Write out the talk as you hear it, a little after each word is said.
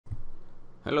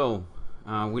Hello,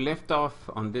 we left off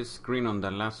on this screen on the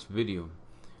last video.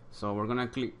 So we're gonna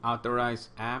click authorize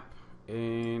app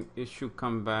and it should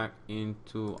come back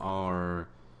into our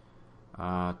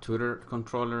Twitter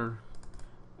controller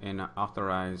and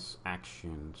authorize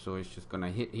action. So it's just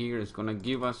gonna hit here. It's gonna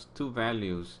give us two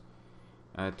values,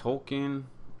 a token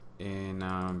and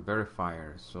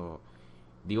verifier. So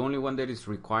the only one that is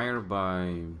required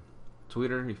by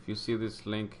Twitter, if you see this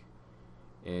link,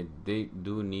 they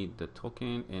do need the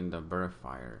token and the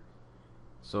verifier.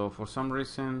 So for some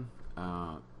reason,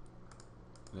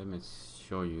 let me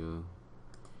show you,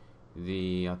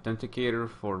 the authenticator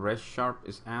for RedSharp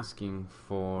is asking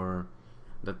for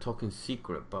the token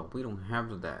secret, but we don't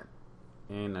have that,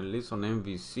 and at least on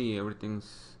MVC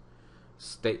everything's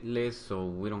stateless, so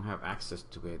we don't have access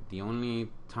to it. The only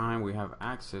time we have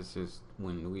access is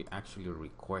when we actually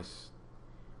request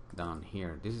down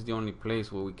here. This is the only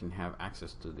place where we can have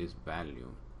access to this value,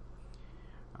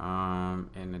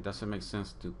 and it doesn't make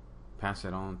sense to pass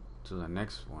it on to the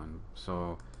next one.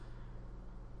 So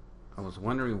I was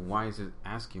wondering why is it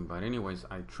asking, but anyways,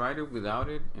 I tried it without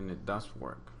it and it does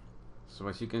work. So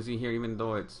as you can see here, even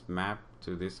though it's mapped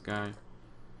to this guy,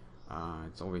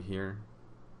 it's over here,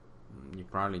 you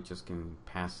probably just can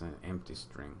pass an empty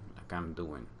string like I'm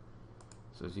doing.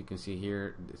 So as you can see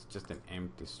here, it's just an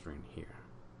empty string here.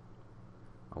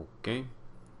 Okay,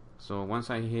 so once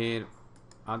I hit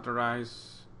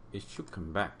authorize, it should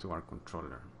come back to our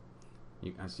controller.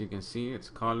 As you can see, it's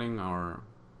calling our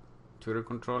Twitter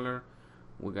controller.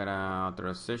 We got a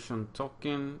authorization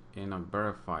token and a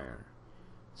verifier.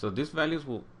 So these values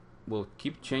will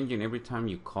keep changing every time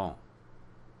you call.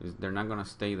 They're not gonna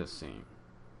stay the same.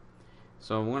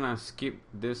 So I'm gonna skip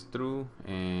this through,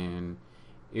 and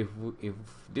if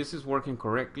this is working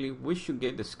correctly, we should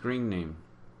get the screen name.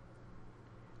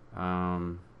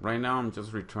 Right now I'm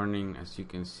just returning, as you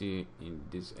can see in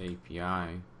this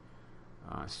API,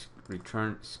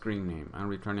 return screen name. I'm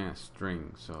returning a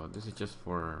string, so this is just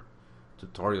for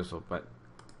tutorials. But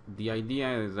the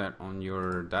idea is that on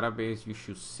your database you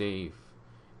should save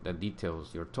the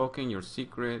details, your token, your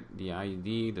secret, the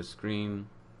ID, the screen,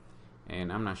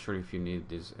 and I'm not sure if you need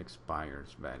this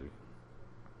expires value,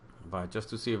 but just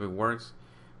to see if it works,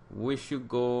 we should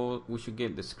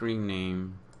get the screen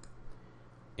name,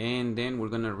 and then we're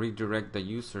gonna redirect the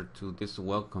user to this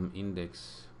welcome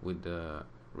index with the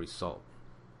result.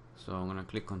 So I'm gonna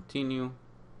click continue,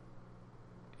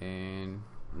 and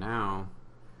now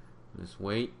let's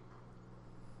wait.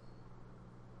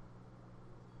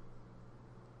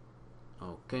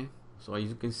 Okay, so as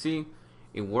you can see,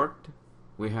 it worked.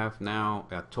 We have now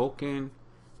a token,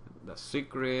 the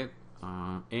secret,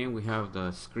 and we have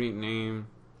the screen name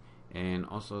and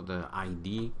also the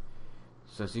ID.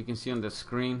 So as you can see on the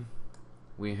screen,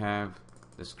 we have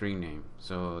the screen name.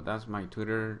 So that's my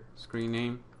Twitter screen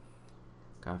name,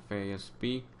 Cafe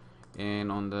SP, and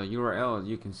on the URL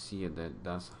you can see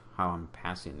that's how I'm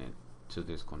passing it to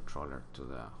this controller, to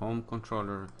the home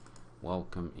controller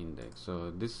welcome index.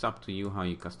 So this is up to you how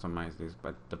you customize this,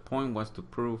 but the point was to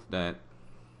prove that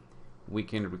we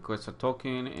can request a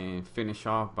token and finish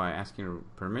off by asking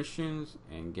permissions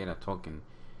and get a token.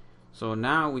 So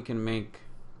now we can make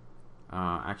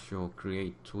actual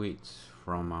create tweets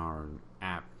from our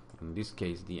app, in this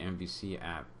case the MVC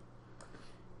app.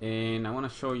 And I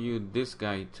want to show you this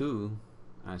guy too.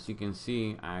 As you can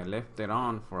see, I left it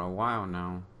on for a while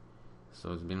now,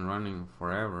 so it's been running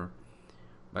forever.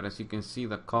 But as you can see,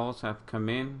 the calls have come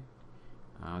in,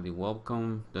 the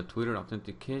welcome, the Twitter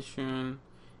authentication,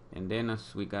 and then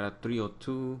as we got a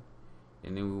 302,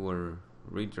 and then we were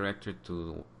redirected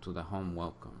to the home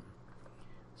welcome.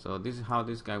 So this is how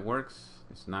this guy works.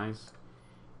 It's nice.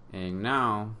 And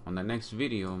now on the next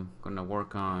video, I'm gonna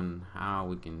work on how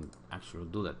we can actually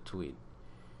do that tweet.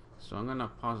 So I'm gonna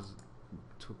pause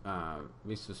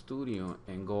Visual Studio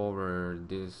and go over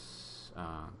this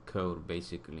code.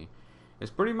 Basically,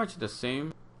 it's pretty much the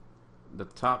same. The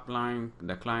top line,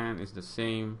 the client is the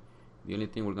same. The only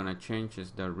thing we're gonna change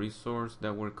is the resource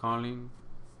that we're calling.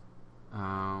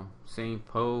 Same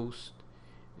post.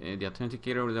 The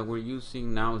authenticator that we're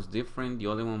using now is different. The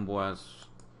other one was,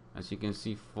 as you can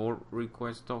see, for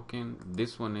request token.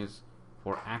 This one is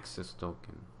for access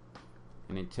token,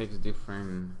 and it takes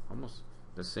different, almost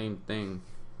the same thing,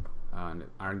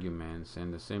 arguments,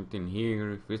 and the same thing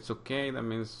here. If it's okay, that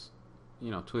means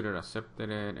Twitter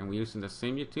accepted it, and we're using the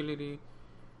same utility,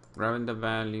 grabbing the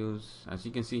values. As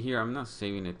you can see here, I'm not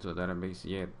saving it to a database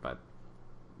yet, but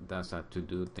that's a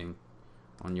to-do thing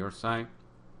on your side.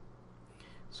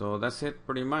 So that's it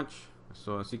pretty much.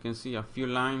 So as you can see, a few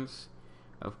lines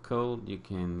of code, you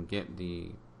can get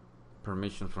the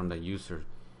permission from the user.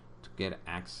 to get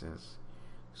access.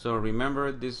 So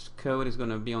remember, this code is going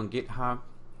to be on GitHub.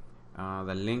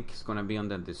 The link is going to be on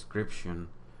the description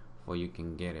for you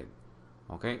can get it.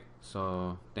 Okay,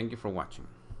 so thank you for watching.